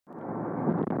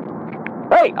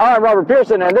Hey, I'm Robert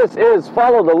Pearson, and this is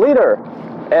Follow the Leader.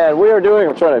 And we are doing,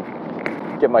 I'm trying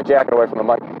to get my jacket away from the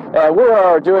mic. And we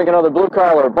are doing another Blue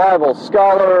Collar Bible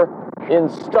Scholar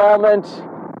installment,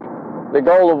 the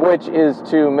goal of which is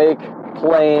to make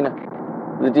plain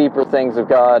the deeper things of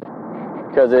God,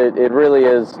 because it really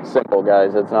is simple,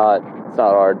 guys. It's not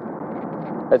hard.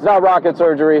 It's not rocket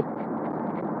surgery.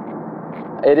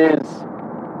 It is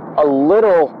a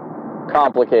little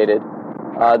complicated.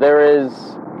 There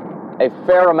is a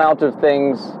fair amount of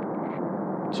things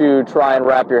to try and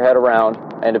wrap your head around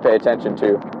and to pay attention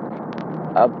to,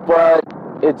 but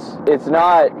it's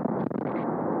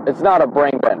not a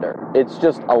brain bender. It's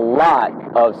just a lot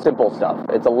of simple stuff.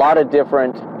 It's a lot of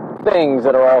different things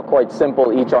that are all quite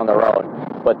simple each on their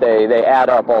own, but they add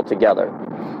up all together.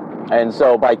 And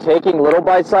so by taking little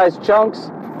bite-sized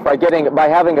chunks, by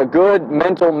having a good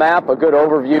mental map, a good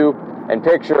overview and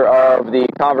picture of the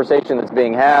conversation that's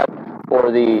being had, or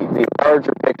the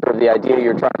larger picture of the idea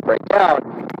you're trying to break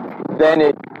down, then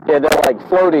they're like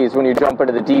floaties when you jump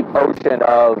into the deep ocean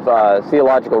of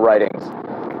theological writings.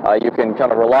 You can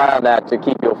kind of rely on that to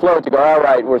keep you afloat, to go, all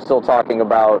right, we're still talking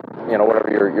about,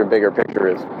 whatever your bigger picture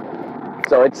is.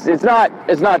 So it's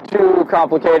not too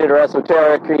complicated or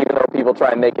esoteric, even though people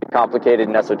try and make it complicated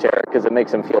and esoteric because it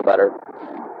makes them feel better.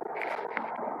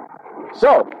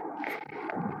 So,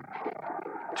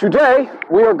 today,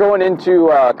 we are going into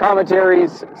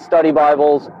commentaries, study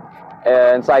Bibles,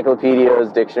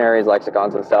 encyclopedias, dictionaries,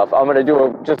 lexicons, and stuff. I'm going to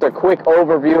do just a quick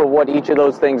overview of what each of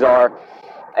those things are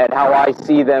and how I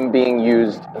see them being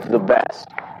used the best.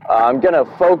 I'm going to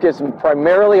focus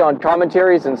primarily on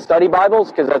commentaries and study Bibles,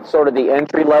 because that's sort of the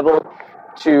entry level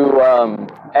to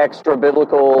extra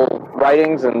biblical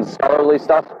writings and scholarly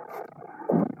stuff.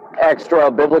 Extra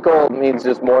biblical means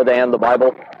just more than the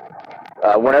Bible.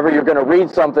 Whenever you're going to read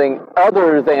something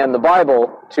other than the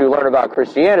Bible to learn about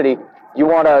Christianity, you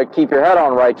want to keep your head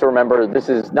on right to remember this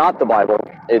is not the Bible.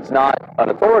 It's not an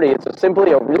authority. It's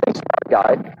simply a really smart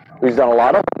guy who's done a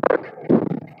lot of work,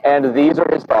 and these are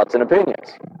his thoughts and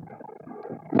opinions.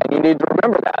 And you need to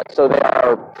remember that. So they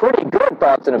are pretty good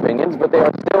thoughts and opinions, but they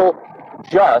are still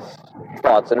just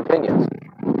thoughts and opinions.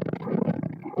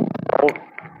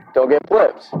 Don't get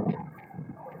flipped.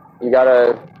 You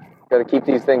gotta keep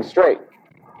these things straight.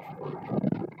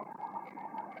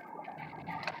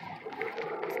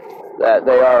 That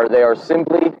they are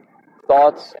simply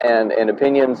thoughts and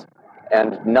opinions,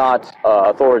 and not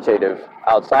authoritative,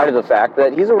 outside of the fact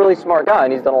that he's a really smart guy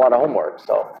and he's done a lot of homework.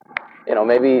 So,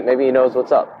 maybe he knows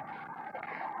what's up.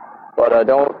 But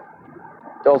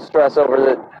don't stress over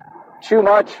it too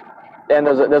much. And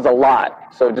there's a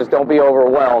lot, so just don't be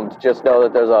overwhelmed. Just know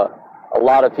that there's a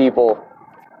lot of people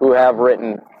who have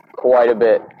written quite a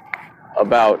bit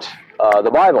about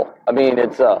the Bible. I mean,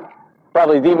 it's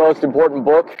probably the most important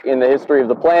book in the history of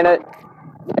the planet,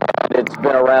 and it's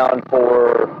been around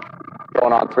for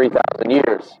going on 3,000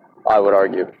 years, I would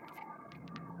argue.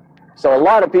 So a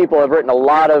lot of people have written a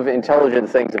lot of intelligent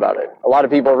things about it. A lot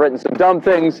of people have written some dumb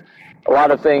things. A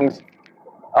lot of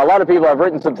people have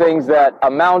written some things that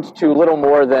amount to little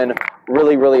more than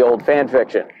really, really old fan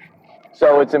fiction.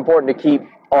 So it's important to keep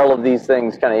all of these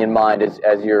things kind of in mind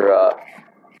as you're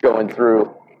going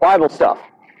through Bible stuff.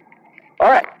 All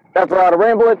right, that's a lot of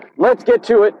rambling. Let's get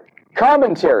to it.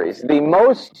 Commentaries.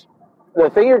 The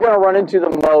thing you're going to run into the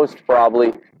most,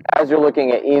 probably, as you're looking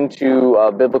into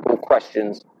biblical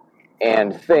questions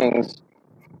and things,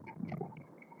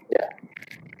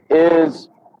 is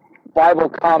Bible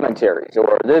commentaries,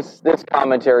 or this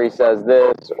commentary says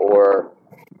this, or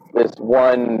this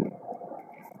one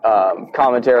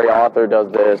commentary author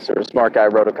does this, or a smart guy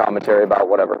wrote a commentary about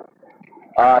whatever.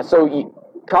 So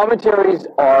commentaries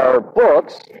are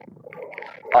books,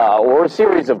 or a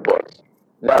series of books,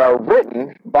 that are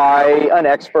written by an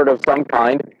expert of some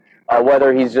kind,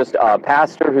 whether he's just a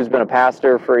pastor who's been a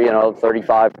pastor for,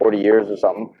 35, 40 years or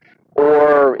something,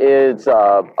 or it's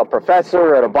a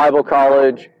professor at a Bible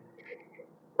college,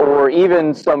 or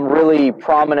even some really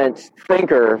prominent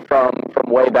thinker from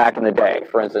way back in the day.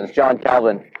 For instance, John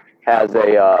Calvin has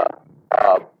a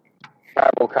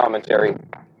Bible commentary.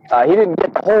 He didn't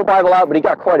get the whole Bible out, but he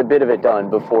got quite a bit of it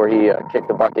done before he kicked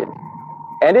the bucket.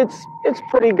 And it's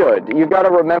pretty good. You've got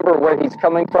to remember where he's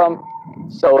coming from.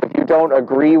 So if you don't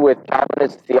agree with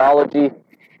Calvinist theology,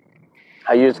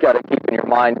 you just got to keep in your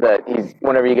mind that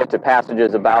whenever you get to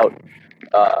passages about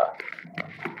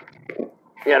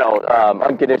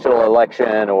unconditional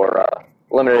election or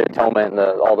limited atonement and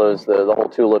all those, the whole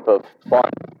tulip of fun.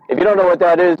 If you don't know what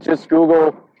that is, just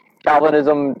Google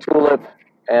Calvinism tulip,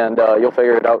 and you'll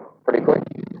figure it out pretty quick.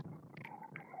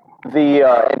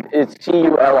 It's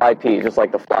TULIP, just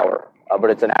like the flower. but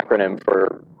it's an acronym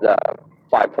for the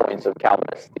 5 points of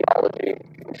Calvinist theology,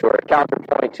 which are a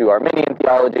counterpoint to Arminian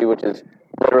theology, which is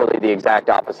literally the exact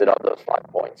opposite of those 5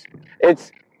 points.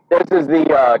 This is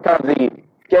the kind of the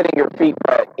getting your feet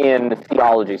wet in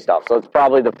theology stuff. So it's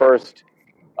probably the first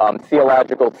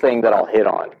theological thing that I'll hit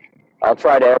on. I'll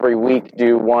try to every week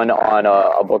do one on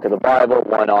a book of the Bible,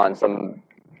 one on some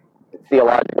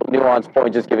theological nuance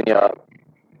point, just giving you a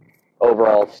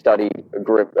overall study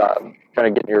grip, kind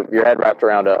of getting your head wrapped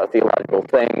around a theological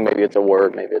thing. Maybe it's a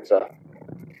word, maybe it's a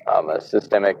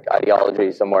systemic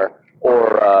ideology somewhere,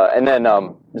 or and then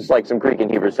just like some Greek and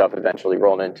Hebrew stuff eventually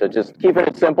rolling into just keeping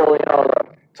it simple,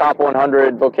 the top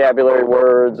 100 vocabulary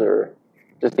words, or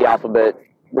just the alphabet,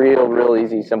 real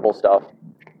easy, simple stuff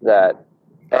that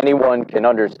anyone can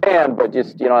understand, but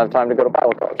just you don't have time to go to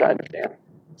Bible college. I understand.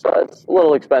 So it's a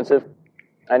little expensive,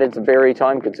 and it's very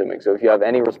time-consuming. So if you have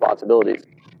any responsibilities,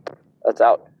 that's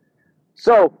out.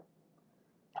 So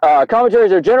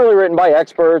commentaries are generally written by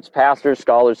experts, pastors,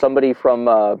 scholars, somebody from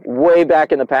way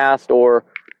back in the past or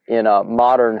in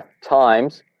modern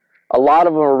times. A lot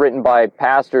of them are written by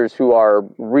pastors who are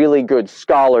really good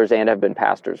scholars and have been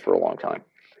pastors for a long time.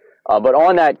 But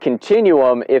on that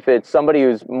continuum, if it's somebody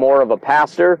who's more of a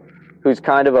pastor, who's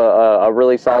kind of a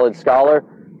really solid scholar,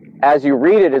 as you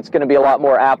read it, it's going to be a lot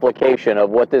more application of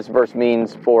what this verse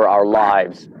means for our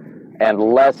lives, and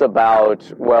less about,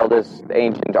 well, this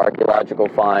ancient archaeological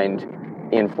find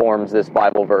informs this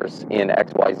Bible verse in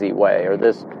XYZ way, or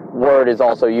this word is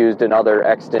also used in other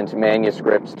extant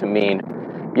manuscripts to mean,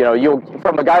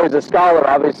 from a guy who's a scholar,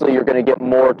 obviously you're going to get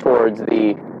more towards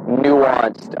the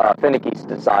nuanced, finicky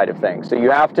side of things. So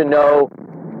you have to know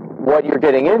what you're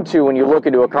getting into when you look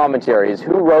into a commentary, is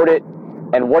who wrote it,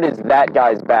 and what is that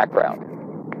guy's background?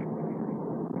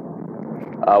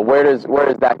 Where does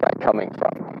that guy coming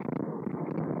from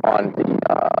on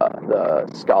the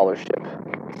scholarship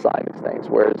side of things?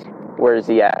 Where is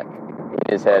he at in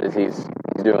his head as he's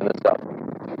doing this stuff?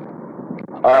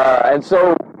 And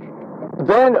so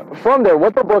then from there,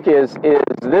 what the book is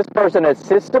this person has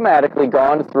systematically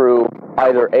gone through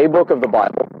either a book of the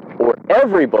Bible, or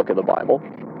every book of the Bible,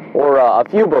 or a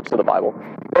few books of the Bible.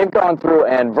 They've gone through,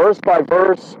 and verse by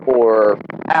verse, or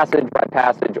passage by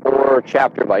passage, or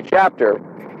chapter by chapter,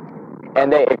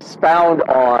 and they expound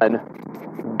on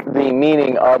the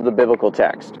meaning of the biblical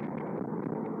text.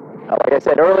 Like I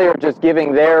said earlier, just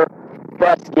giving their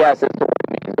best guess as to what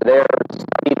it means, their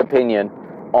studied opinion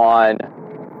on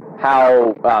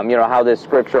how how this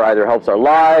scripture either helps our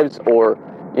lives, or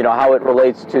how it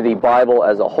relates to the Bible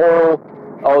as a whole.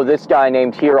 Oh, this guy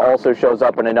named here also shows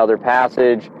up in another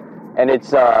passage. And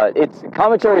it's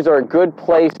commentaries are a good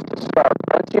place to start.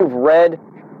 Once you've read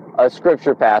a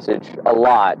scripture passage a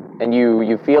lot, and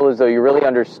you feel as though you really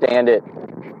understand it,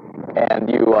 and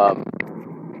you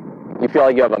feel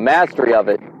like you have a mastery of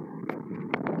it.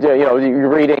 You're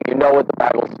reading, you know what the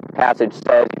Bible passage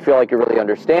says, you feel like you really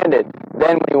understand it.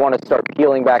 Then when you want to start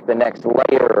peeling back the next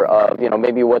layer of,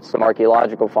 maybe what's some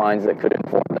archaeological finds that could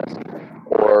inform this.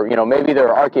 Or, maybe there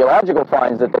are archaeological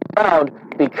finds that they found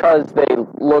because they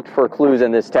looked for clues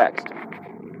in this text.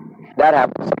 That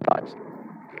happens sometimes.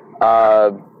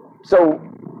 So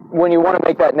when you want to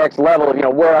make that next level of,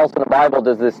 where else in the Bible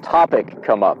does this topic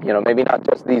come up? Maybe not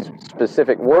just these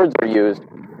specific words are used,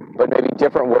 but maybe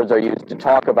different words are used to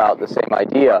talk about the same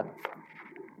idea.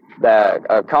 That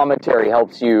a commentary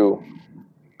helps you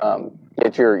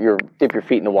dip your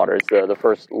feet in the water. It's the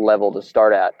first level to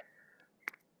start at.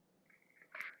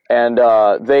 And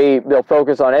they'll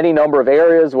focus on any number of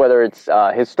areas, whether it's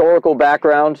historical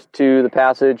background to the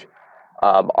passage,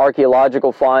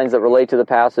 archaeological finds that relate to the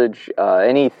passage,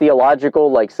 any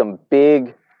theological, like some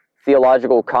big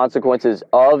theological consequences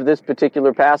of this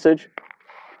particular passage.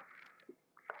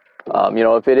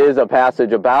 If it is a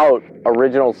passage about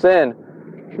original sin,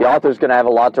 the author's going to have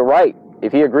a lot to write.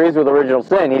 If he agrees with original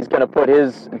sin, he's going to put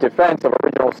his defense of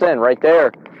original sin right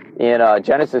there in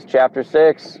Genesis chapter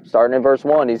 6, starting in verse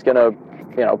 1. He's going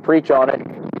to, preach on it.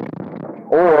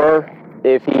 Or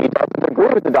if he doesn't agree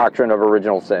with the doctrine of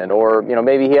original sin, or,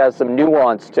 maybe he has some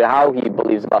nuance to how he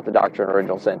believes about the doctrine of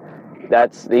original sin,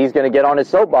 he's going to get on his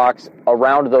soapbox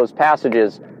around those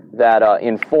passages that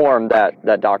inform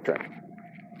that doctrine.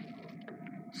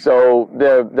 So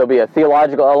there'll be a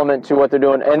theological element to what they're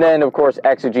doing, and then of course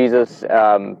exegesis,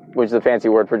 which is a fancy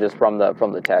word for just from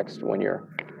the text when you're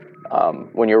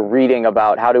reading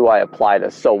about how do I apply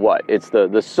this. So what? It's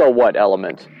the so what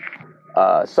element.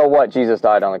 So what Jesus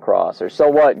died on the cross, or so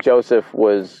what Joseph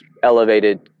was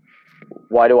elevated.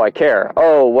 Why do I care?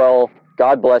 Oh well,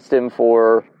 God blessed him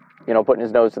for putting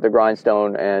his nose to the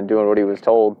grindstone and doing what he was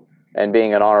told and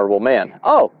being an honorable man.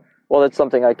 Oh Well, that's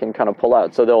something I can kind of pull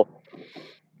out. So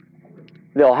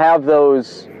they'll have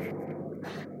those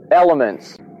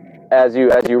elements as you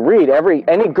read.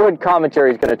 Any good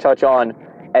commentary is going to touch on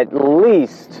at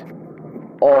least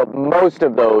or most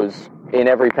of those in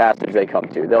every passage they come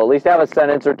to. They'll at least have a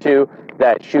sentence or two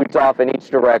that shoots off in each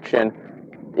direction.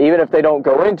 Even if they don't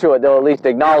go into it, they'll at least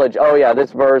acknowledge, oh yeah,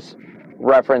 this verse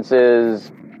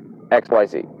references X, Y,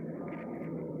 Z.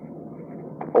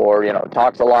 Or,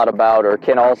 talks a lot about, or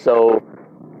can also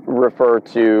refer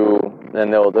to,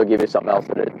 then they'll give you something else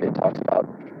that it talks about.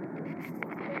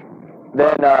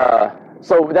 Then,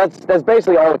 so that's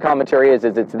basically all the commentary is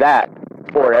it's that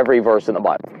for every verse in the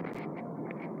Bible.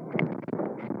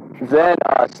 Then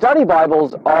study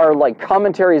Bibles are like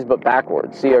commentaries but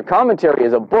backwards. See, a commentary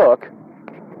is a book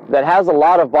that has a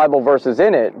lot of Bible verses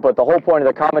in it, but the whole point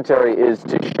of the commentary is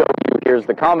to show you, here's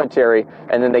the commentary,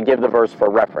 and then they give the verse for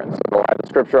reference. So they'll have the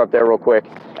scripture up there real quick,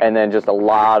 and then just a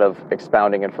lot of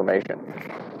expounding information.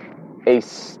 A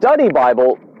study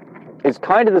Bible is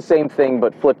kind of the same thing,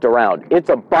 but flipped around. It's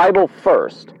a Bible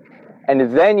first,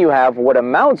 and then you have what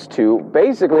amounts to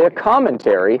basically a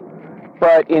commentary,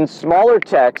 but in smaller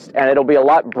text, and it'll be a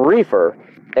lot briefer,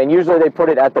 and usually they put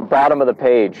it at the bottom of the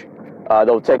page.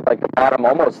 They'll take like the bottom,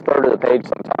 almost third of the page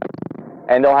sometimes,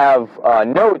 and they'll have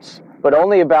notes, but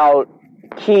only about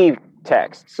key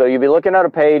text. So you'll be looking at a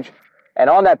page, and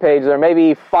on that page there may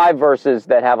be 5 verses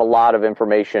that have a lot of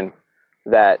information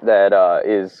that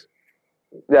is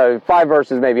 5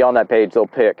 verses maybe on that page they'll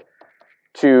pick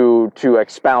to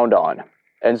expound on.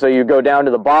 And so you go down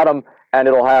to the bottom, and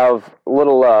it'll have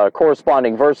little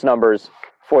corresponding verse numbers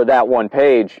for that one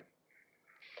page.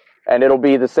 And it'll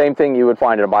be the same thing you would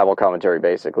find in a Bible commentary,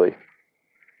 basically.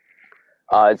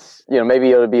 It's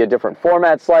maybe it'll be a different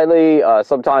format slightly.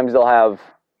 Sometimes they'll have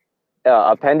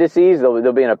appendices.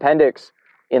 There'll be an appendix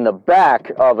in the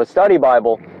back of a study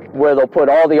Bible where they'll put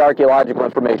all the archaeological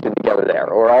information together there,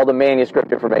 or all the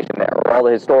manuscript information there, or all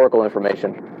the historical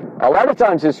information. A lot of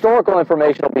times, historical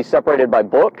information will be separated by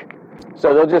book.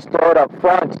 So they'll just throw it up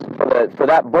front for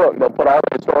that book. They'll put all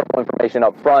the historical information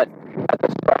up front at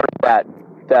the start of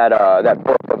that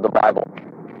book of the Bible,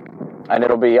 and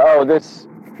it'll be,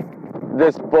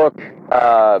 this book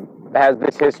has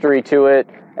this history to it,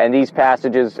 and these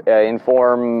passages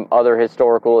inform other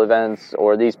historical events,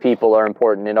 or these people are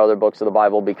important in other books of the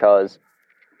Bible because,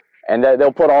 and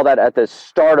they'll put all that at the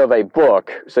start of a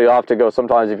book. So you'll have to go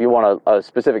sometimes if you want a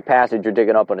specific passage you're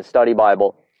digging up in a study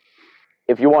Bible.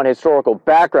 If you want historical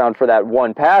background for that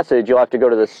one passage, you'll have to go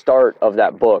to the start of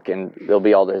that book, and there'll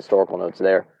be all the historical notes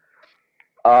there.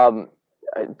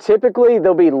 Typically,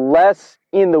 they'll be less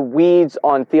in the weeds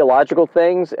on theological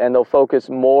things, and they'll focus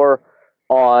more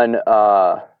on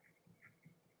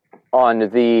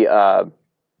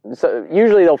so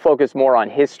usually they'll focus more on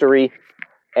history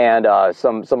and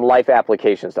some life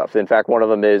application stuff. In fact, one of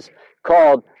them is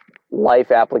called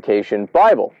Life Application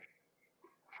Bible.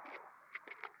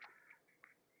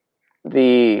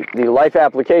 The Life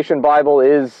Application Bible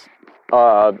is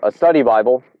a study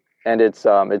Bible, and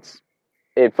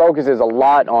it focuses a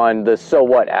lot on the so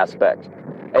what aspect.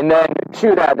 And then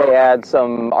to that they add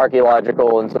some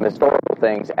archaeological and some historical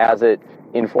things as it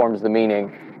informs the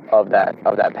meaning of that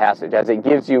passage. As it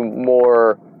gives you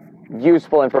more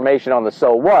useful information on the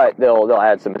so what, they'll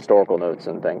add some historical notes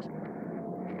and things.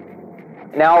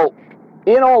 Now,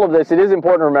 in all of this, it is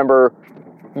important to remember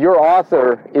your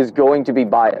author is going to be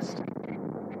biased.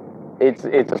 It's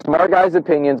a smart guy's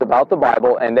opinions about the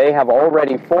Bible, and they have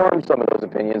already formed some of those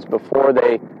opinions before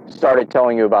they started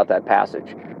telling you about that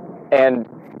passage. And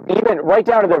even right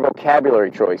down to their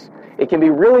vocabulary choice, it can be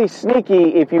really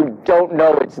sneaky if you don't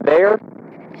know it's there.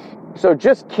 So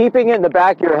just keeping it in the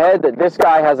back of your head that this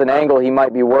guy has an angle he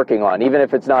might be working on, even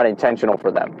if it's not intentional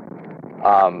for them.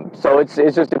 So it's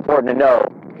just important to know.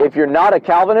 If you're not a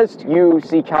Calvinist, you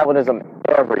see Calvinism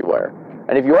everywhere.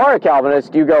 And if you are a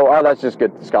Calvinist, you go, oh, that's just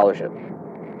good scholarship.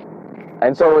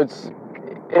 And so it's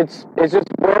just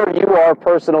where you are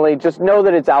personally. Just know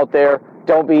that it's out there.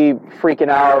 Don't be freaking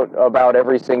out about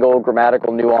every single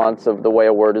grammatical nuance of the way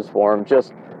a word is formed.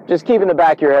 Just keep in the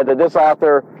back of your head that this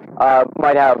author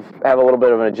might have a little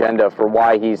bit of an agenda for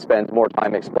why he spends more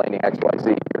time explaining X, Y,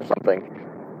 Z or something.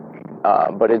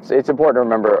 But it's important to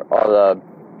remember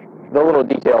the little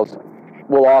details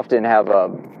will often have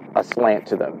a slant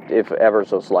to them, if ever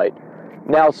so slight.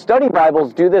 Now, study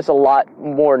Bibles do this a lot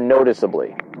more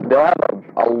noticeably. They'll have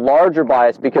a larger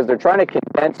bias because they're trying to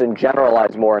condense and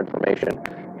generalize more information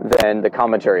than the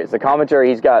commentary is. The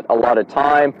commentary, he's got a lot of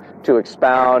time to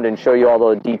expound and show you all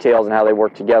the details and how they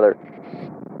work together.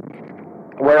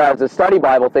 Whereas the study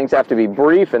Bible, things have to be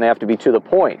brief and they have to be to the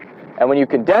point. And when you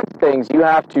condense things, you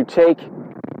have to take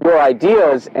your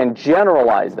ideas and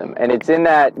generalize them. And it's in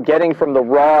that getting from the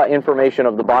raw information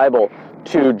of the Bible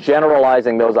to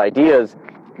generalizing those ideas,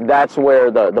 that's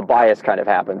where the bias kind of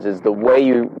happens, is the way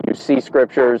you see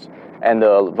scriptures and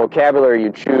the vocabulary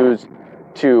you choose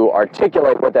to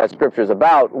articulate what that scripture is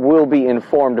about will be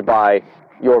informed by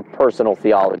your personal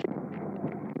theology.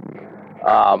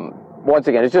 Once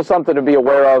again, it's just something to be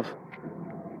aware of.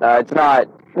 It's not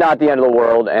the end of the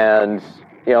world, and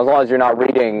as long as you're not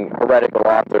reading heretical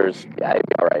authors, yeah, you'll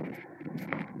be all right.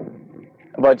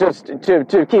 But just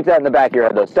to keep that in the back of your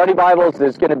head, though, study Bibles,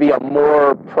 there's going to be a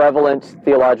more prevalent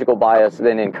theological bias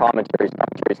than in commentaries.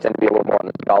 Commentaries tend to be a little more on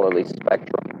the scholarly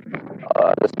spectrum,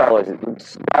 the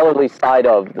scholarly side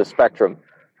of the spectrum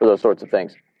for those sorts of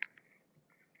things.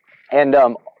 And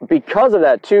because of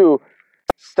that, too,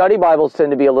 study Bibles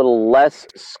tend to be a little less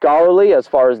scholarly as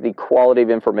far as the quality of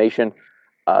information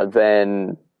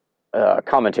than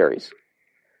commentaries.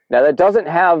 Now, that doesn't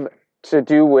have to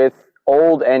do with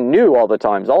old and new all the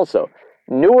times also.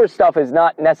 Newer stuff is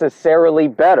not necessarily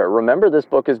better. Remember, this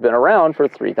book has been around for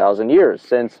 3,000 years,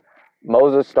 since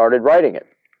Moses started writing it.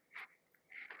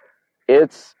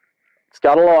 It's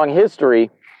got a long history,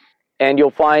 and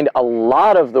you'll find a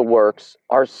lot of the works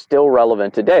are still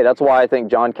relevant today. That's why I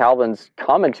think John Calvin's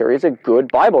commentary is a good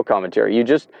Bible commentary.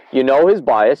 You know his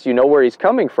bias, you know where he's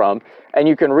coming from, and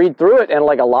you can read through it, and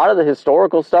like a lot of the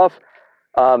historical stuff,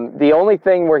 the only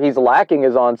thing where he's lacking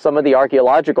is on some of the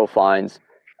archaeological finds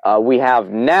we have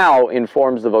now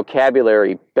informs the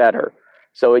vocabulary better.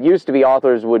 So it used to be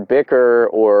authors would bicker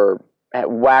or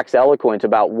wax eloquent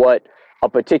about what a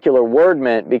particular word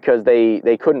meant because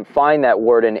they couldn't find that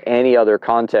word in any other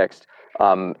context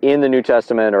in the New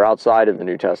Testament or outside of the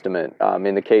New Testament.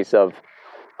 In the case of,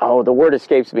 the word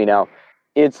escapes me now.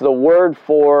 It's the word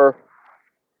for,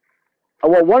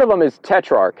 one of them is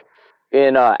tetrarch.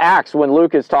 In Acts, when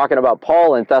Luke is talking about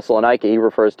Paul in Thessalonica, he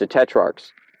refers to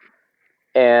tetrarchs.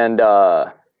 And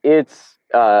it's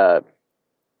the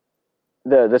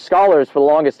scholars for the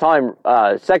longest time,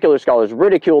 secular scholars,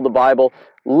 ridiculed the Bible.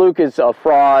 Luke is a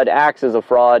fraud, Acts is a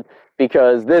fraud,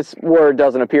 because this word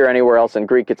doesn't appear anywhere else in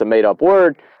Greek. It's a made-up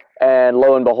word. And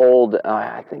lo and behold,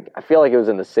 I feel like it was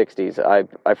in the 60s.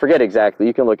 I forget exactly.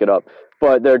 You can look it up.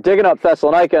 But they're digging up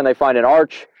Thessalonica, and they find an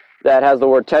arch that has the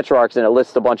word tetrarchs, and it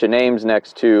lists a bunch of names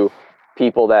next to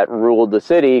people that ruled the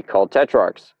city called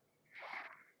tetrarchs.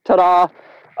 Ta-da!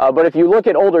 But if you look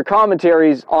at older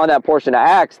commentaries on that portion of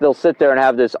Acts, they'll sit there and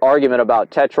have this argument about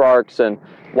tetrarchs and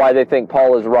why they think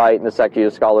Paul is right and the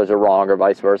secular scholars are wrong, or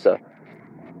vice versa.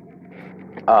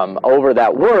 Over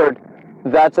that word,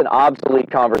 that's an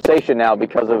obsolete conversation now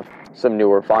because of some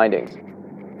newer findings.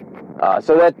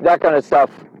 So that kind of stuff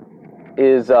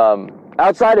is...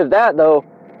 outside of that, though,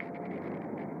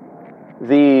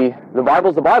 the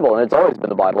Bible's the Bible, and it's always been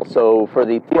the Bible. So for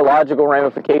the theological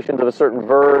ramifications of a certain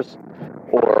verse,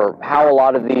 or how a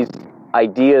lot of these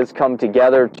ideas come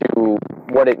together to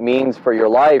what it means for your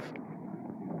life,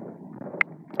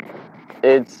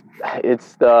 it's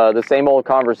the same old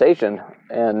conversation.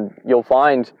 And you'll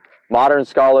find modern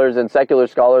scholars and secular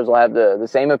scholars will have the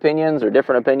same opinions or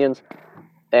different opinions.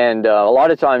 And a lot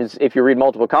of times, if you read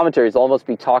multiple commentaries, they'll almost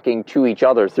be talking to each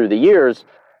other through the years,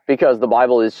 because the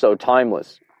Bible is so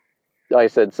timeless. Like I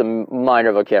said, some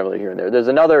minor vocabulary here and there. There's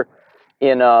another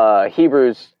in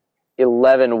Hebrews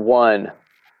 11:1.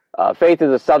 Faith is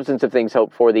the substance of things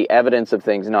hoped for, the evidence of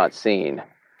things not seen.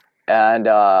 And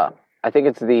I think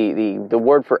it's the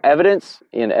word for evidence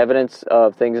in evidence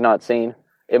of things not seen.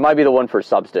 It might be the one for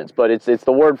substance, but it's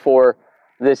the word for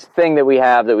this thing that we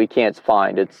have that we can't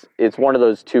find. It's one of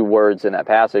those two words in that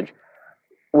passage.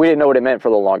 We didn't know what it meant for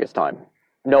the longest time.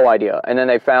 No idea. And then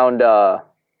they found, I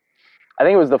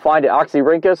think it was the find at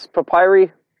Oxyrhynchus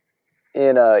papyri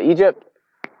in Egypt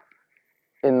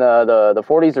in the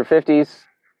 40s or 50s.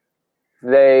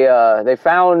 They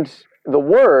found the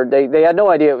word. They had no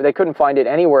idea. They couldn't find it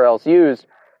anywhere else used,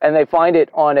 and they find it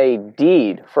on a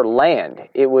deed for land.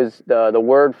 It was the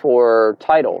word for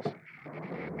titles.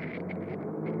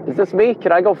 Is this me?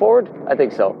 Can I go forward? I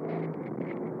think so.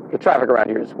 The traffic around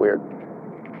here is weird.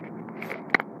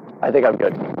 I think I'm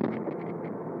good.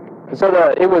 So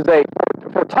it was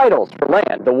for titles, for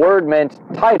land. The word meant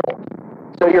title.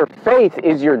 So your faith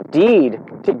is your deed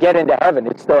to get into heaven.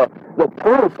 It's the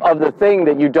proof of the thing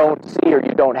that you don't see or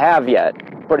you don't have yet,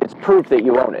 but it's proof that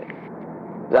you own it.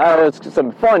 That's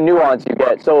some fun nuance you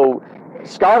get. So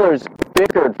scholars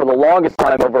bickered for the longest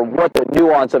time over what the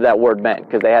nuance of that word meant,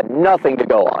 because they had nothing to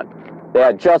go on. They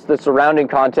had just the surrounding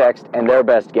context and their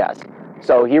best guess.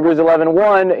 So Hebrews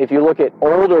 11:1, if you look at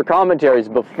older commentaries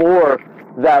before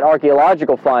that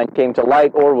archaeological find came to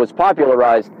light or was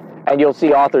popularized, and you'll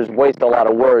see authors waste a lot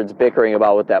of words bickering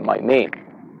about what that might mean.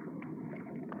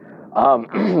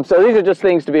 So these are just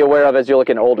things to be aware of as you look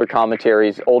in older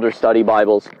commentaries, older study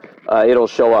Bibles. It'll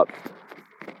show up.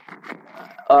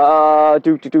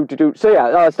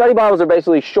 Study Bibles are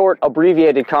basically short,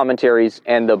 abbreviated commentaries,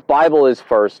 and the Bible is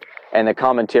first, and the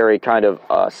commentary kind of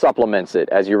supplements it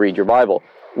as you read your Bible.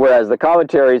 Whereas the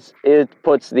commentaries, it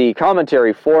puts the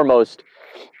commentary foremost,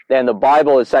 and the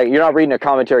Bible is second. You're not reading a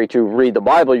commentary to read the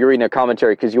Bible, you're reading a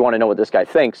commentary because you want to know what this guy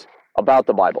thinks about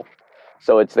the Bible.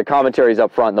 So it's the commentaries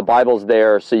up front, and the Bible's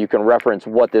there so you can reference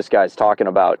what this guy's talking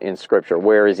about in Scripture.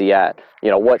 Where is he at?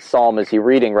 What psalm is he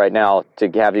reading right now to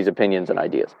have these opinions and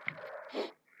ideas?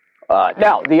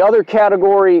 Now, the other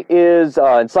category is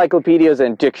encyclopedias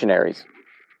and dictionaries,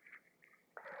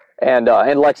 and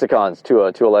lexicons to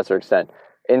a lesser extent.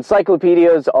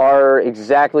 Encyclopedias are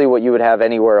exactly what you would have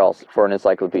anywhere else for an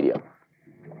encyclopedia.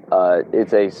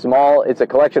 It's a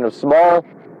collection of small,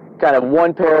 kind of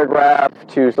one paragraph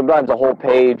to sometimes a whole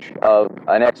page of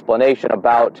an explanation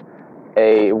about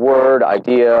a word,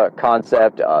 idea,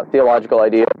 concept, theological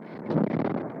idea,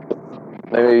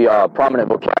 maybe a prominent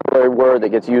vocabulary word that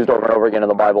gets used over and over again in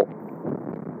the Bible.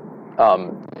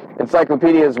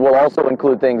 Encyclopedias will also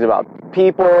include things about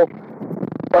people,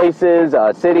 places,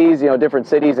 cities, different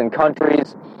cities and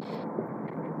countries.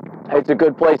 It's a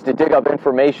good place to dig up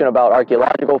information about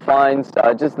archaeological finds,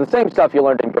 just the same stuff you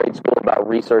learned in grade school about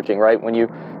researching, right? When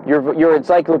your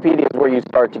encyclopedia is where you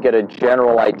start to get a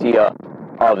general idea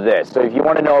of this. So if you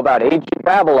want to know about ancient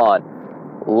Babylon,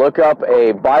 look up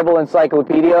a Bible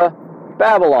encyclopedia,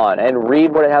 Babylon, and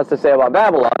read what it has to say about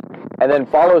Babylon, and then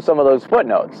follow some of those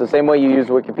footnotes, the same way you use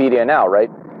Wikipedia now,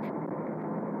 right?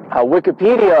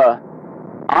 Wikipedia,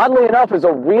 oddly enough, is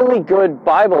a really good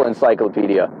Bible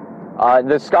encyclopedia.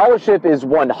 The scholarship is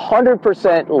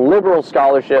 100% liberal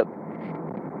scholarship.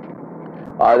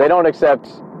 They don't accept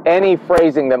any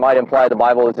phrasing that might imply the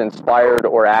Bible is inspired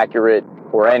or accurate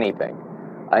or anything.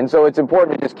 And so it's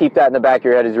important to just keep that in the back of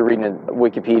your head as you're reading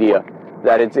Wikipedia,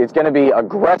 that it's going to be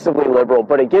aggressively liberal,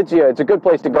 but it's a good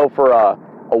place to go for a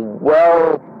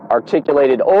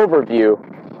well-articulated overview.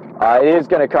 It is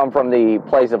going to come from the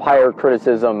place of higher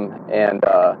criticism and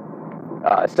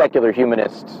secular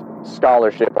humanist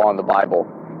scholarship on the Bible,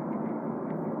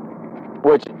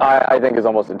 which I think is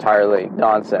almost entirely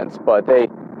nonsense. But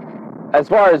as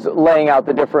far as laying out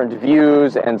the different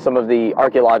views and some of the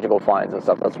archaeological finds and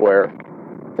stuff, that's where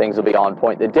things will be on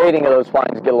point. The dating of those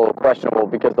finds get a little questionable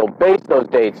because they'll base those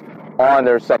dates on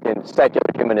their secular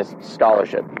humanist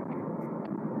scholarship.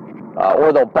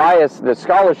 Or they'll bias the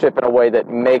scholarship in a way that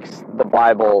makes the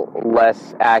Bible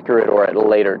less accurate or at a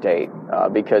later date,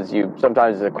 because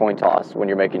sometimes it's a coin toss when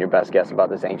you're making your best guess about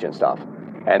this ancient stuff.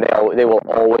 And they will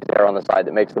always err on the side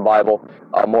that makes the Bible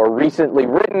more recently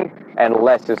written and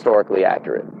less historically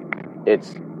accurate.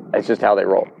 It's just how they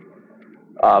roll.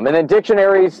 And then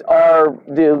dictionaries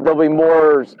there'll be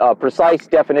more precise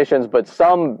definitions, but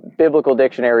some biblical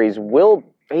dictionaries will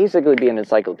basically be an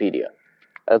encyclopedia.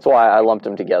 That's why I lumped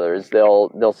them together. Is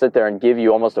they'll sit there and give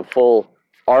you almost a full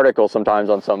article sometimes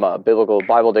on some biblical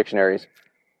Bible dictionaries.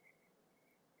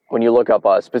 When you look up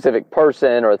a specific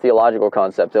person or a theological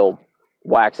concept, they'll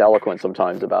wax eloquent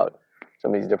sometimes about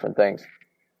some of these different things.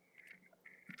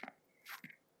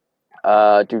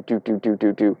 If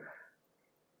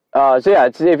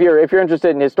you're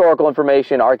interested in historical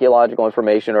information, archaeological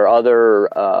information, or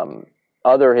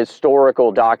other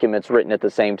historical documents written at the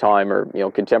same time, or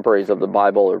contemporaries of the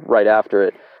Bible or right after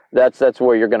it, that's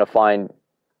where you're going to find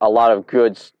a lot of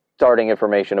good starting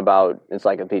information about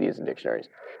encyclopedias and dictionaries.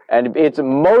 And it's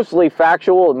mostly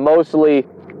factual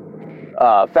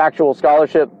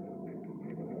scholarship.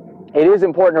 It is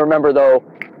important to remember, though,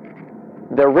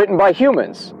 they're written by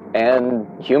humans, and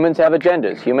humans have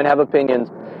agendas. Humans have opinions.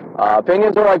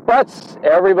 Opinions are like butts.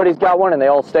 Everybody's got one, and they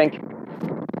all stink.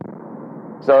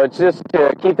 So it's just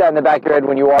to keep that in the back of your head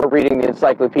when you are reading the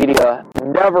encyclopedia.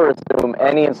 Never assume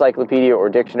any encyclopedia or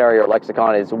dictionary or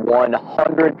lexicon is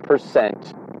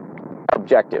 100%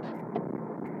 objective,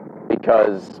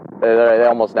 because they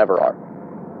almost never are.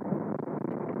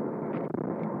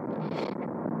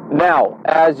 Now,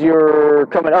 as you're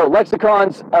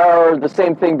lexicons are the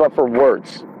same thing but for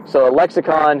words. So a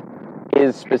lexicon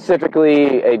is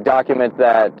specifically a document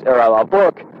or a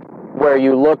book where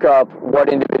you look up what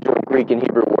individual Greek and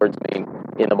Hebrew words mean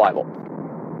in the Bible.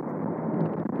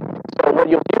 So what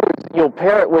you'll do is you'll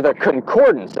pair it with a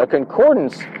concordance. A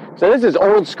concordance, so this is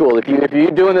old school. If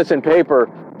you're doing this in paper,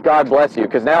 God bless you,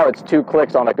 because now it's 2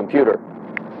 clicks on a computer.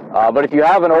 But if you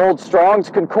have an old Strong's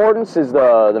Concordance, is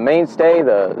the mainstay,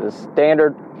 the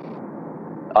standard.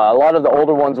 A lot of the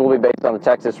older ones will be based on the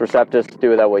Textus Receptus. Do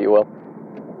with that what you will.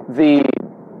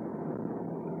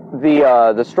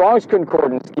 The Strong's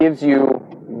Concordance gives you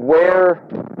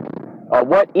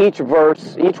what each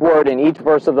word in each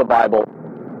verse of the Bible,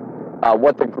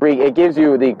 what the Greek, it gives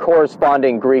you the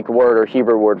corresponding Greek word or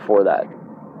Hebrew word for that.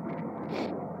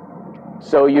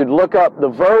 So you'd look up the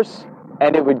verse,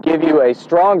 and it would give you a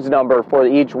Strong's number for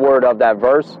each word of that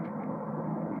verse.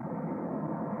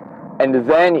 And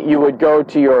then you would go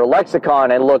to your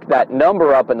lexicon and look that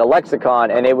number up in the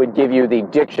lexicon, and it would give you the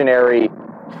dictionary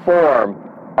form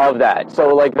of that.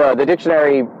 So like the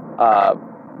dictionary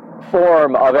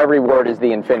form of every word is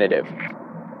the infinitive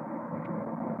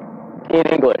in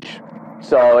English.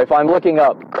 So if I'm looking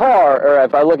up car, or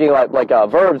if I'm looking at like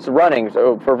verbs running,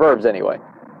 so for verbs anyway,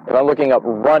 if I'm looking up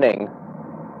running,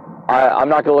 I'm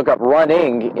not going to look up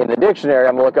running in the dictionary,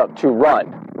 I'm going to look up to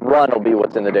run. Run will be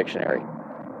what's in the dictionary.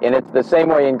 And it's the same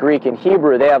way in Greek and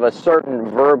Hebrew. They have a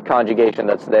certain verb conjugation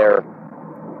that's there,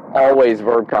 always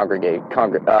verb conjugation.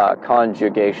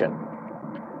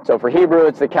 So for Hebrew,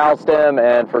 it's the cal stem,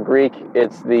 and for Greek,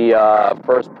 it's the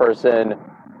first person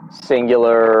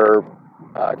singular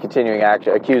continuing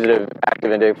action, accusative,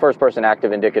 active, indicative, first person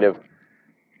active indicative,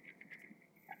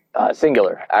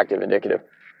 singular active indicative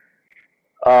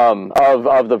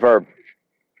of the verb.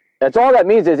 That's all that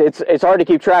means is it's hard to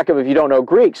keep track of if you don't know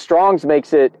Greek. Strong's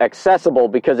makes it accessible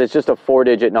because it's just a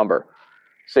 4-digit number.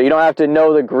 So you don't have to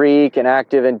know the Greek and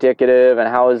active indicative and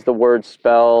how is the word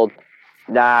spelled.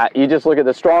 Nah, you just look at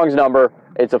the Strong's number.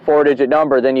 It's a 4-digit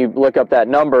number. Then you look up that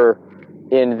number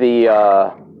in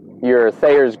the your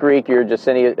Thayer's Greek, your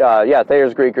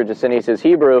Thayer's Greek or Jacinius's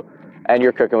Hebrew, and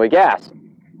you're cooking with gas.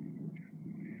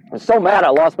 I'm so mad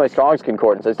I lost my Strong's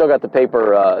Concordance. I still got the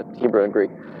paper Hebrew and Greek.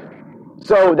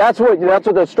 So that's what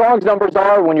the Strong's numbers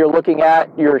are when you're looking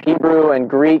at your Hebrew and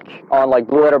Greek on like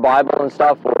Blue Letter Bible and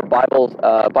stuff, or Bible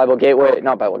Gateway,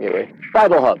 not Bible Gateway,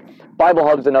 Bible Hub. Bible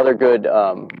Hub's another good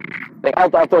thing.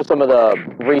 I'll throw some of the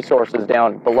resources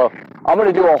down below. I'm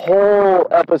going to do a whole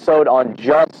episode on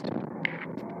just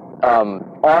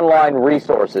online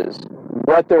resources,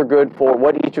 what they're good for,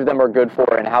 what each of them are good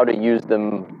for, and how to use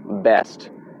them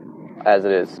best as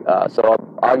it is. So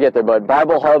I'll get there, but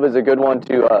Bible Hub is a good one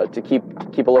to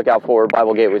keep a lookout for.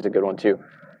 Bible Gateway is a good one too.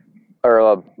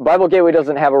 Or Bible Gateway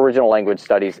doesn't have original language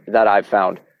studies that I've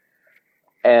found,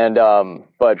 and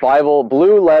but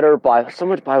Blue Letter Bible, so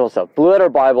much Bible stuff.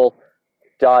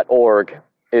 BlueLetterBible.org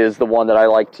is the one that I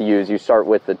like to use. You start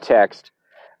with the text.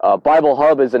 Bible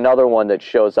Hub is another one that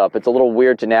shows up. It's a little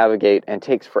weird to navigate and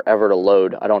takes forever to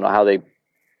load. I don't know how they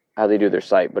do their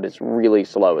site, but it's really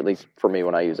slow, at least for me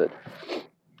when I use it.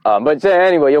 But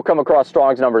anyway, you'll come across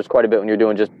Strong's numbers quite a bit when you're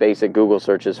doing just basic Google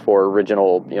searches for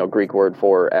original, Greek word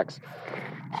for X.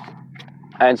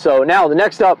 And so now the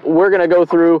next up, we're going to go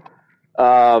through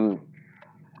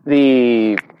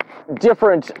the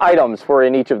different items for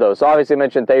in each of those. So obviously I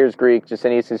mentioned Thayer's Greek,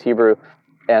 Jacinius's Hebrew,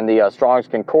 and the Strong's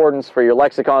Concordance. For your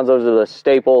lexicons, those are the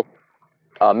staple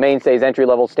mainstays,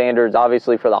 entry-level standards.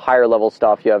 Obviously, for the higher-level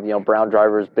stuff, you have, Brown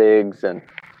Drivers, Biggs, and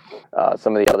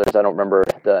some of the others. I don't remember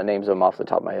the names of them off the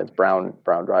top of my head. It's Brown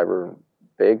Driver,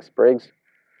 Biggs, Briggs.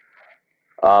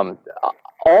 So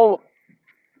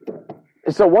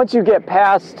once you get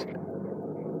past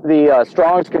the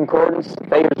Strong's Concordance,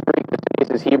 Thayer's Greek,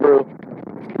 Jacinius's Hebrew,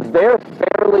 they're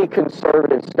fairly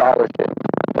conservative scholarship,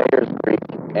 Thayer's Greek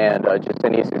and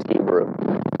Jacinius's Hebrew.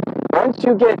 Once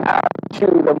you get out to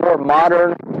the more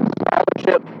modern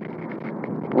scholarship,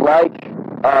 like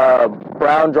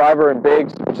Brown, Driver, and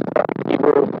Biggs, which is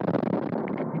Hebrew,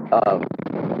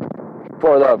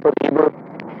 for the Hebrew,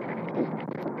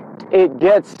 it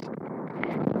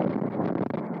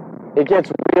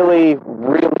gets really,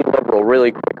 really liberal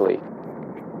really quickly,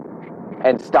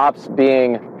 and stops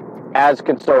being as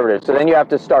conservative. So then you have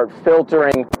to start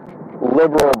filtering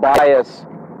liberal bias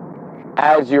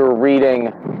as you're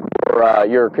reading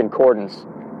your concordance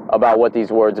about what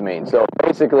these words mean. So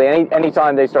basically,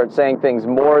 anytime they start saying things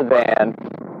more than,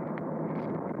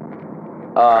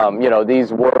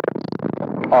 these words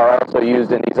are also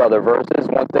used in these other verses,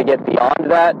 once they get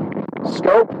beyond that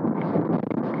scope,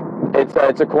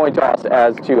 it's a coin toss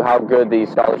as to how good the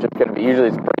scholarship's going to be. Usually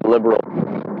it's pretty liberal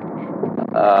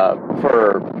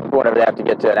for whenever they have to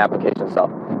get to an application stuff.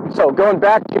 So going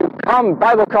back to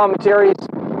Bible commentaries,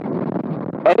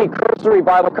 any cursory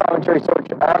Bible commentary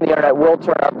search on the internet will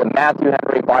turn up the Matthew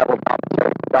Henry Bible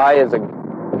Commentary. The guy is a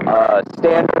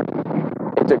standard.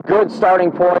 It's a good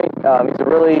starting point. He's a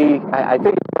really, I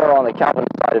think it's more on the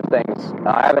Calvinist side of things.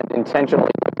 I haven't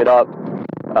intentionally looked it up,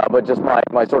 but just my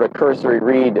sort of cursory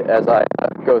read as I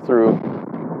go through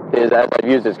as I've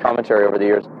used his commentary over the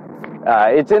years.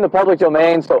 It's in the public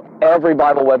domain, so every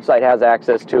Bible website has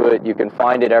access to it. You can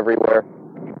find it everywhere.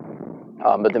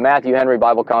 But the Matthew Henry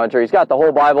Bible Commentary, he's got the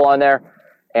whole Bible on there,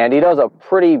 and he does a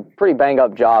pretty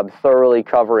bang-up job thoroughly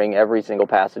covering every single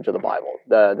passage of the Bible.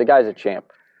 The guy's a champ.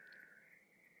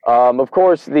 Of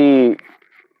course,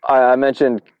 I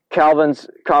mentioned Calvin's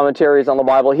commentaries on the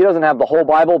Bible. He doesn't have the whole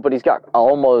Bible, but he's got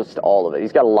almost all of it.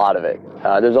 He's got a lot of it.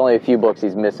 There's only a few books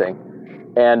he's missing.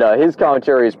 And his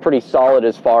commentary is pretty solid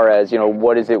as far as,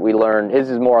 what is it we learn. His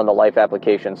is more on the life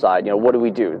application side. What do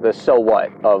we do? The so what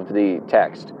of the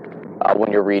text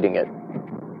when you're reading it.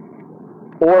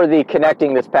 Or the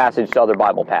connecting this passage to other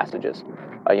Bible passages.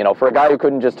 For a guy who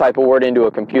couldn't just type a word into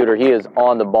a computer, he is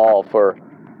on the ball for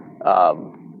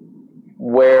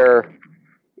where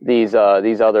these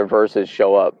other verses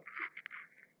show up,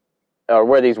 or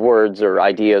where these words or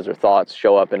ideas or thoughts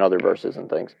show up in other verses and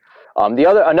things.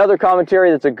 Another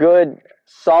commentary that's a good,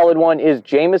 solid one is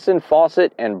Jameson,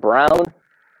 Fawcett, and Brown.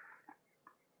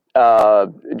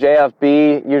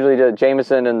 JFB, usually the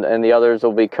Jameson and the others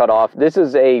will be cut off. This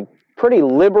is a pretty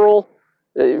liberal,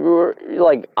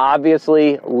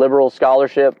 obviously liberal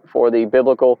scholarship for the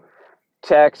biblical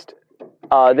text.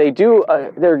 They do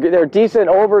they're decent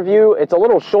overview. It's a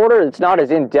little shorter. It's not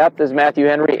as in depth as Matthew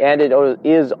Henry, and it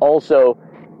is also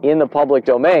in the public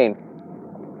domain.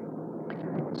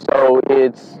 So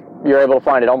you're able to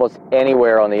find it almost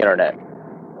anywhere on the internet.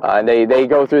 And they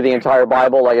go through the entire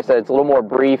Bible. Like I said, it's a little more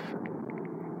brief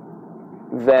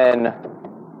than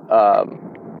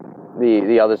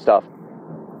the other stuff.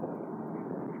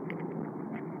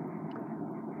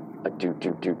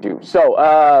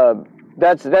 So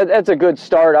that's a good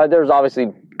start. There's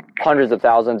obviously hundreds of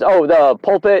thousands. Oh, the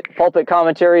pulpit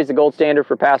commentary is the gold standard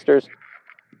for pastors.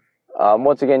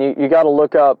 Once again, you got to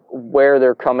look up where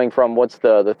they're coming from. What's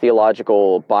the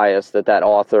theological bias that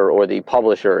author or the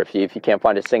publisher, if you can't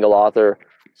find a single author,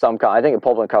 I think a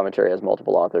pulpit commentary has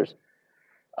multiple authors.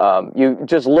 You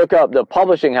just look up the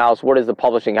publishing house. What is the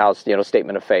publishing house,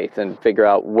 statement of faith, and figure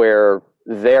out where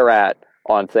they're at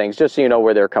on things, just so you know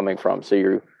where they're coming from.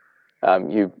 So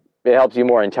it helps you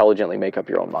more intelligently make up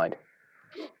your own mind.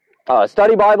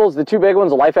 Study Bibles, the two big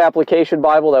ones, the Life Application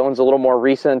Bible, that one's a little more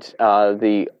recent.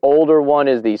 The older one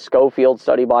is the Schofield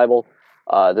Study Bible.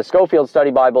 The Schofield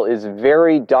Study Bible is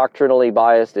very doctrinally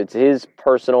biased. It's his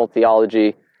personal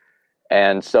theology.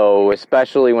 And so,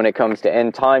 especially when it comes to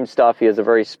end time stuff, he has a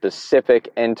very specific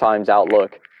end times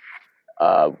outlook.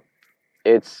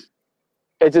 It's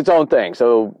its own thing.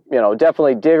 So,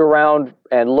 definitely dig around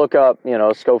and look up,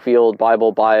 Schofield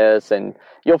Bible bias, and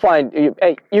you'll find,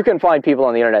 you can find people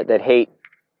on the internet that hate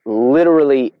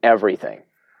literally everything.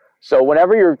 So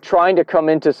whenever you're trying to come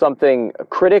into something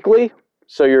critically,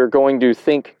 so you're going to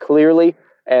think clearly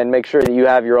and make sure that you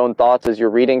have your own thoughts as you're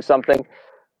reading something,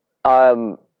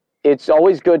 it's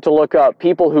always good to look up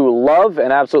people who love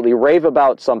and absolutely rave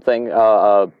about something,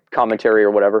 commentary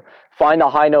or whatever, find the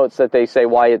high notes that they say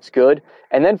why it's good,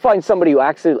 and then find somebody who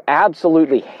actually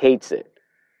absolutely hates it,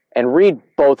 and read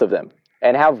both of them,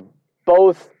 and have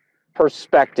both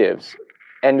perspectives,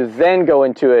 and then go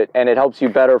into it, and it helps you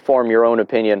better form your own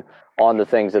opinion on the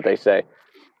things that they say.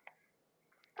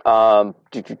 So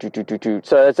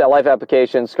that's that Life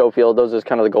Application, Schofield, those are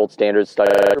kind of the gold standard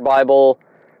study. Bible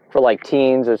for like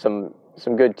teens, there's some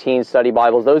good teen study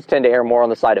Bibles. Those tend to err more on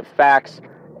the side of facts,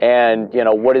 and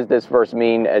what does this verse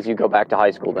mean as you go back to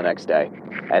high school the next day.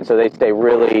 And so they stay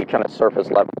really kind of surface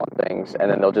level on things,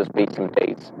 and then they'll just beat some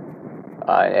dates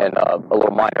and a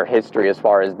little minor history as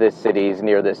far as this city's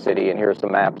near this city, and here's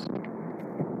some maps.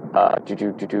 And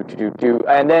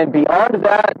then beyond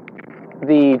that,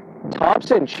 the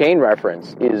Thompson chain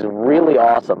reference is really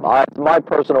awesome. It's my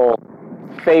personal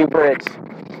favorite,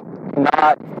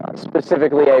 not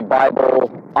specifically a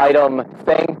Bible item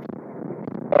thing.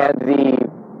 And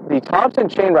the Thompson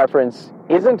chain reference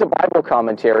isn't a Bible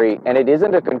commentary, and it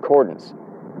isn't a concordance.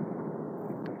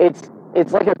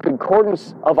 It's like a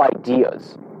concordance of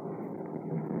ideas.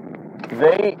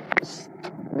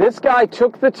 This guy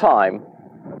took the time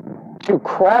to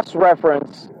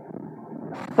cross-reference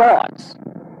thoughts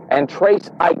and trace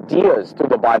ideas through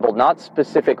the Bible, not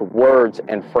specific words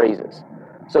and phrases.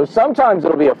 So sometimes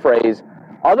it'll be a phrase,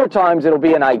 other times it'll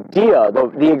be an idea,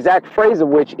 the exact phrase of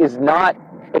which is not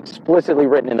explicitly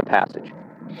written in the passage.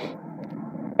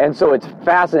 And so it's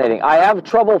fascinating. I have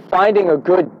trouble finding a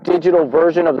good digital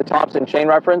version of the Thompson chain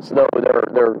reference, though there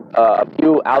are a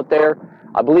few out there.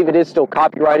 I believe it is still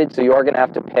copyrighted, so you are going to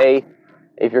have to pay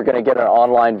if you're going to get an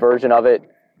online version of it,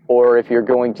 or if you're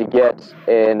going to get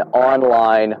an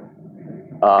online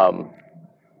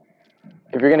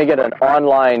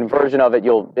version of it,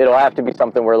 it'll have to be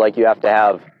something where like you have to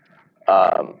have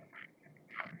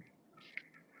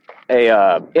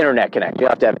internet connection. You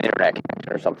have to have an internet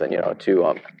connection or something,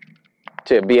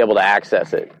 to be able to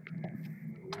access it.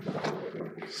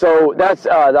 So that's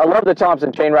I love the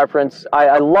Thompson chain reference.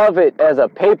 I love it as a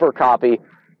paper copy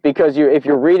because if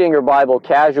you're reading your Bible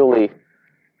casually,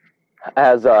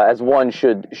 as one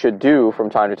should do from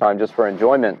time to time just for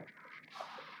enjoyment,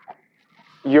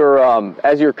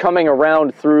 as you're coming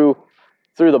around through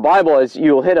the Bible, as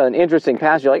you'll hit an interesting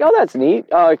passage, you're like, oh, that's neat.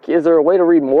 Is there a way to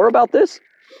read more about this?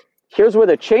 Here's where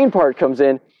the chain part comes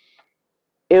in.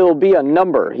 It'll be a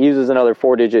number. He uses another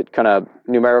 4-digit kind of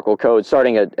numerical code,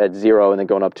 starting at 0 and then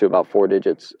going up to about 4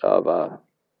 digits of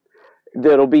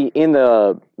that'll be in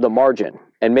the margin.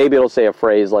 And maybe it'll say a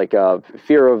phrase like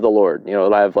fear of the Lord.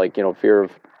 It'll have fear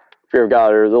of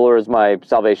God, or the Lord is my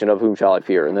salvation, of whom shall I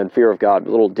fear? And then fear of God,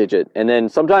 little digit. And then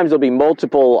sometimes there'll be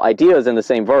multiple ideas in the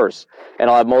same verse, and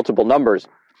I'll have multiple numbers.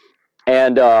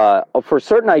 And for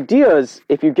certain ideas,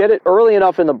 if you get it early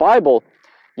enough in the Bible,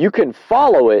 you can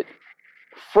follow it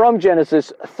from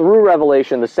Genesis through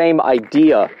Revelation, the same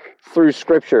idea through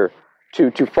Scripture,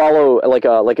 to follow like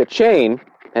a chain,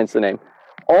 hence the name,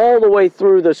 all the way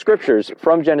through the Scriptures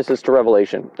from Genesis to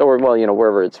Revelation, or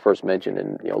wherever it's first mentioned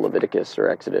in Leviticus or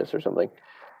Exodus or something.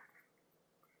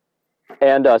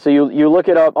 And so you look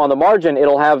it up on the margin,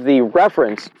 it'll have the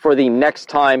reference for the next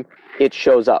time it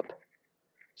shows up.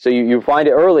 So you find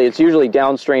it early. It's usually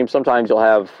downstream. Sometimes you'll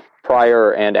have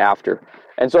prior and after.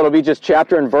 And so it'll be just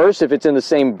chapter and verse if it's in the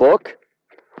same book.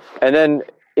 And then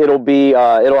it'll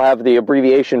have the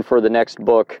abbreviation for the next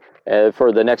book.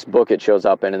 For the next book it shows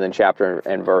up in, and then chapter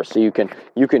and verse. So you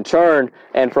can turn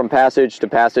and from passage to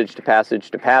passage to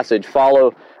passage to passage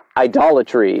follow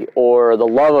idolatry or the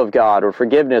love of God or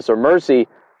forgiveness or mercy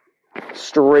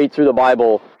straight through the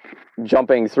Bible,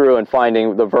 jumping through and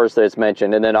finding the verse that it's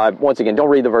mentioned. And then once again, don't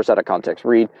read the verse out of context.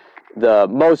 Read the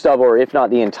most of, or if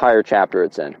not the entire chapter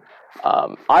it's in.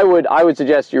 I would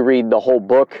suggest you read the whole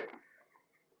book,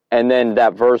 and then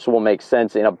that verse will make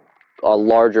sense in a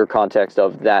larger context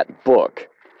of that book.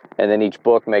 And then each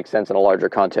book makes sense in a larger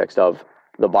context of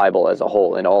the Bible as a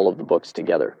whole and all of the books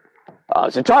together.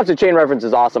 So Thompson chain reference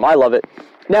is awesome. I love it.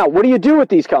 Now, what do you do with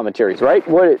these commentaries, right?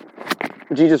 Do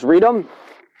you just read them?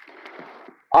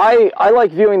 I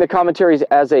like viewing the commentaries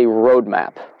as a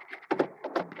roadmap.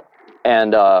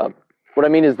 And what I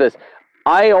mean is this.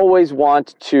 I always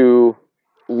want to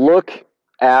look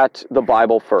at the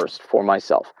Bible first for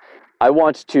myself. I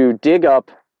want to dig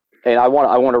up, and I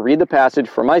want to read the passage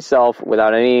for myself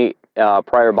without any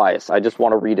prior bias. I just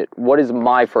want to read it. What is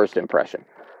my first impression?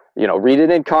 Read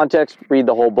it in context, read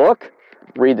the whole book,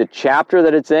 read the chapter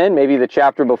that it's in, maybe the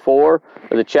chapter before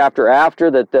or the chapter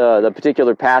after that the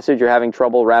particular passage you're having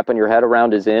trouble wrapping your head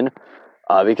around is in.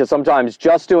 Because sometimes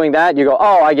just doing that, you go,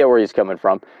 oh, I get where he's coming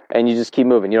from, and you just keep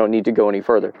moving. You don't need to go any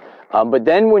further. But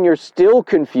then when you're still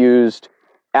confused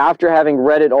after having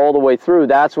read it all the way through,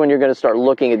 that's when you're going to start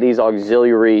looking at these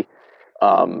auxiliary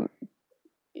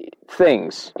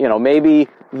things. Maybe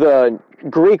the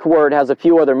Greek word has a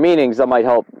few other meanings that might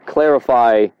help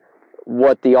clarify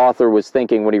what the author was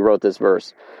thinking when he wrote this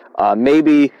verse.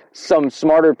 Maybe some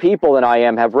smarter people than I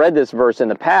am have read this verse in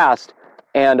the past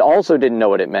and also didn't know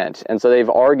what it meant. And so they've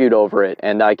argued over it,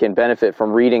 and I can benefit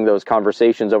from reading those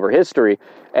conversations over history.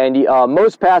 And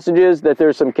most passages that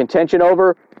there's some contention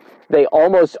over,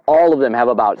 almost all of them have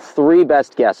about 3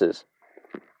 best guesses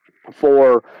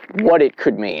for what it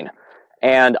could mean.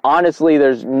 And honestly,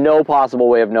 there's no possible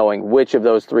way of knowing which of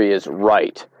those 3 is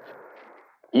right.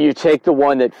 You take the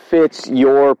one that fits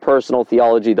your personal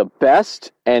theology the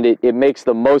best, and it makes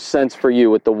the most sense for you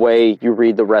with the way you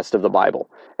read the rest of the Bible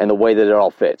and the way that it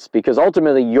all fits. Because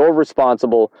ultimately, you're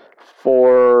responsible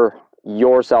for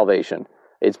your salvation.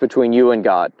 It's between you and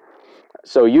God.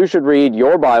 So you should read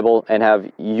your Bible and have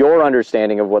your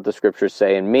understanding of what the Scriptures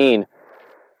say and mean,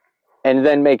 and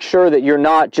then make sure that you're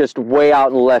not just way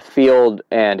out in left field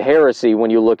and heresy when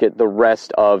you look at the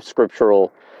rest of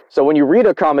scriptural. So when you read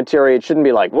a commentary, it shouldn't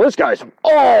be like, well, this guy's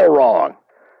all wrong.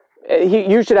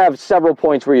 You should have several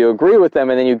points where you agree with them,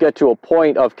 and then you get to a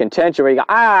point of contention where you go,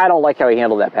 I don't like how he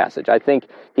handled that passage. I think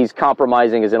he's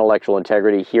compromising his intellectual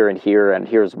integrity here, and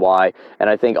here's why. And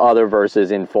I think other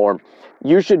verses inform.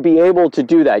 You should be able to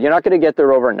do that. You're not going to get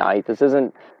there overnight. This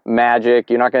isn't magic.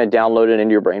 You're not going to download it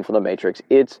into your brain from the Matrix.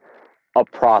 It's a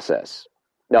process.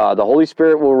 The Holy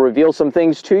Spirit will reveal some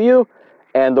things to you,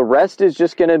 and the rest is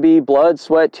just going to be blood,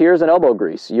 sweat, tears, and elbow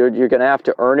grease. You're going to have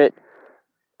to earn it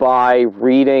by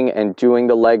reading and doing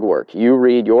the legwork. You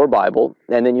read your Bible,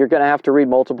 and then you're going to have to read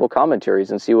multiple commentaries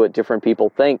and see what different people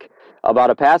think about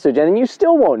a passage, and then you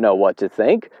still won't know what to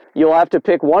think. You'll have to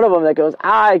pick one of them that goes,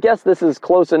 I guess this is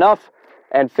close enough,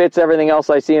 and fits everything else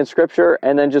I see in Scripture,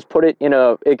 and then just put it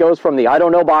it goes from the I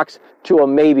don't know box to a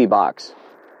maybe box.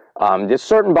 This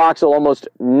certain box will almost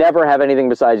never have anything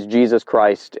besides Jesus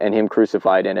Christ and him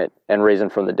crucified in it and risen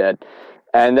from the dead.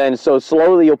 And then so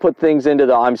slowly you'll put things into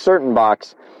the I'm certain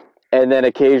box, and then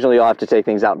occasionally you'll have to take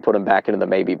things out and put them back into the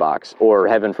maybe box, or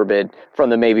heaven forbid, from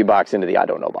the maybe box into the I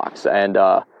don't know box. And,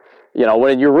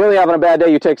 when you're really having a bad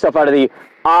day, you take stuff out of the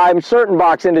I'm certain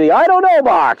box into the I don't know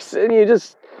box, and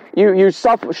you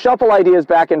shuffle ideas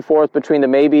back and forth between the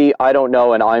maybe, I don't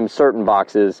know, and I'm certain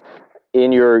boxes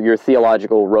in your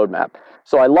theological roadmap.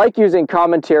 So I like using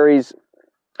commentaries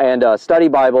and study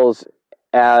Bibles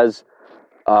as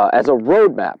a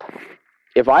roadmap.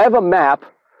 If I have a map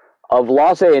of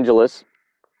Los Angeles,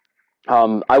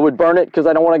 I would burn it because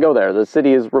I don't want to go there. The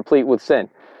city is replete with sin.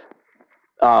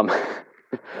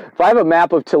 If I have a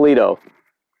map of Toledo,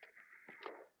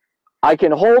 I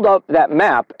can hold up that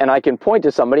map and I can point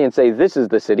to somebody and say, this is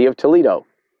the city of Toledo.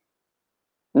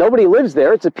 Nobody lives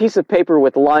there. It's a piece of paper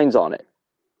with lines on it.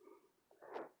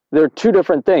 There are two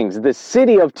different things. The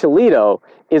city of Toledo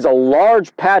is a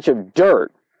large patch of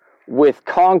dirt with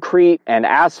concrete and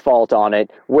asphalt on it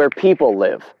where people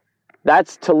live.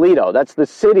 That's Toledo. That's the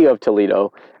city of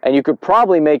Toledo. And you could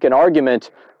probably make an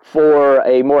argument for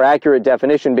a more accurate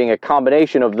definition being a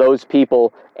combination of those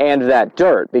people and that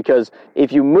dirt. Because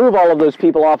if you move all of those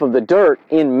people off of the dirt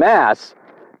in mass,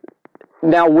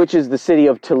 now which is the city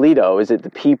of Toledo? Is it the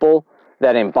people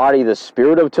that embody the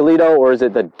spirit of Toledo, or is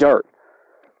it the dirt?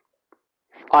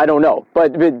 I don't know.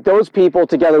 But those people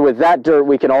together with that dirt,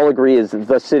 we can all agree is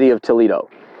the city of Toledo.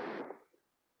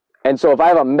 And so if I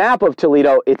have a map of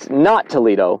Toledo, it's not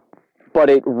Toledo,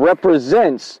 but it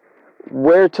represents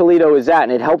where Toledo is at,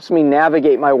 and it helps me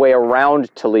navigate my way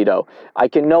around Toledo. I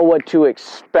can know what to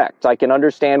expect. I can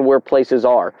understand where places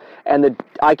are. And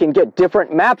I can get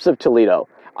different maps of Toledo.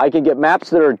 I can get maps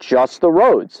that are just the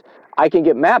roads. I can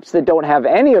get maps that don't have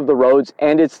any of the roads,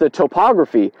 and it's the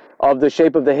topography of the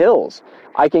shape of the hills.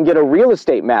 I can get a real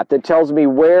estate map that tells me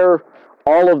where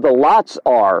all of the lots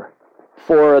are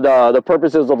for the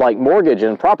purposes of like mortgage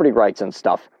and property rights and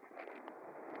stuff.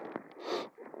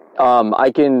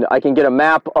 I can get a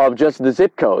map of just the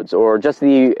zip codes or just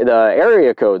the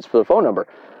area codes for the phone number.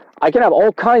 I can have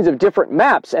all kinds of different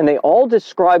maps, and they all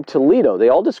describe Toledo. They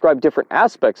all describe different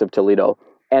aspects of Toledo,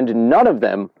 and none of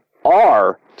them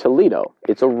are Toledo.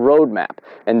 It's a roadmap.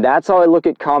 And that's how I look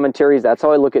at commentaries. That's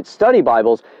how I look at study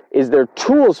Bibles, is they're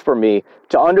tools for me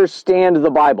to understand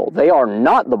the Bible. They are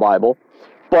not the Bible,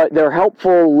 but they're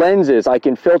helpful lenses I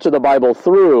can filter the Bible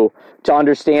through to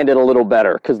understand it a little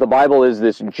better, because the Bible is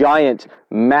this giant,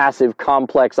 massive,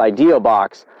 complex idea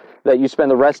box that you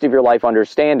spend the rest of your life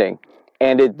understanding.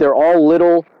 And they're all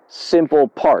little, simple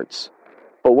parts.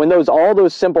 But when all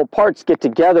those simple parts get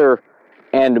together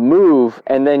and move,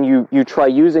 and then you try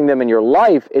using them in your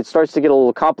life, it starts to get a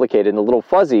little complicated and a little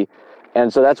fuzzy.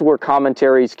 And so that's where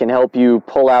commentaries can help you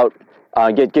pull out,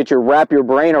 wrap your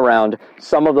brain around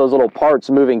some of those little parts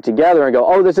moving together and go,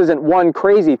 oh, this isn't one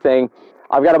crazy thing.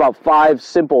 I've got about 5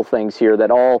 simple things here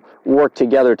that all work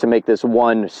together to make this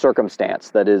one circumstance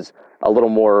that is a little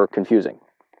more confusing.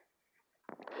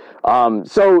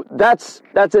 So that's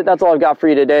it. That's all I've got for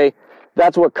you today.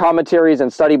 That's what commentaries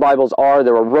and study Bibles are.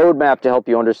 They're a roadmap to help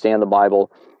you understand the Bible.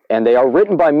 And they are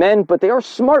written by men, but they are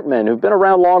smart men who've been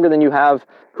around longer than you have,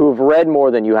 who've read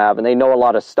more than you have, and they know a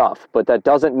lot of stuff. But that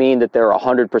doesn't mean that they're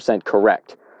 100%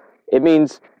 correct. It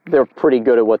means they're pretty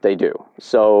good at what they do.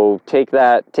 So take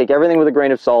everything with a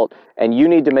grain of salt, and you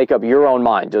need to make up your own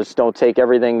mind. Just don't take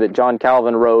everything that John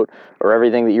Calvin wrote or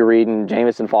everything that you read in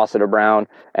Jameson, Fawcett, or Brown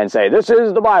and say, this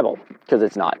is the Bible, because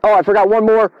it's not. Oh, I forgot one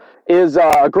more.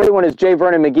 A great one is J.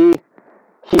 Vernon McGee.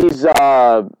 He's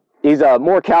a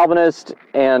more Calvinist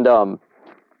and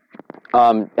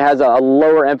has a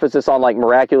lower emphasis on like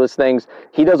miraculous things.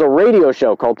 He does a radio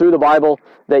show called Through the Bible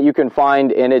that you can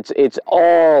find, and it's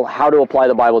all how to apply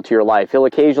the Bible to your life. He'll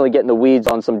occasionally get in the weeds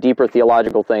on some deeper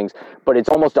theological things, but it's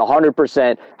almost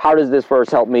 100% how does this verse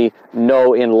help me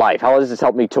know in life? How does this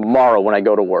help me tomorrow when I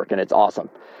go to work? And it's awesome.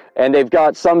 And they've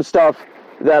got some stuff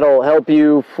that'll help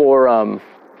you for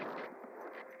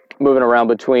moving around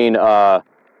between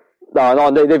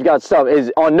they've got stuff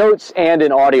is on notes and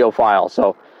in audio file.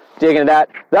 So dig into that.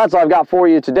 That's all I've got for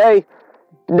you today.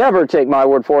 Never take my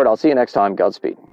word for it. I'll see you next time. Godspeed.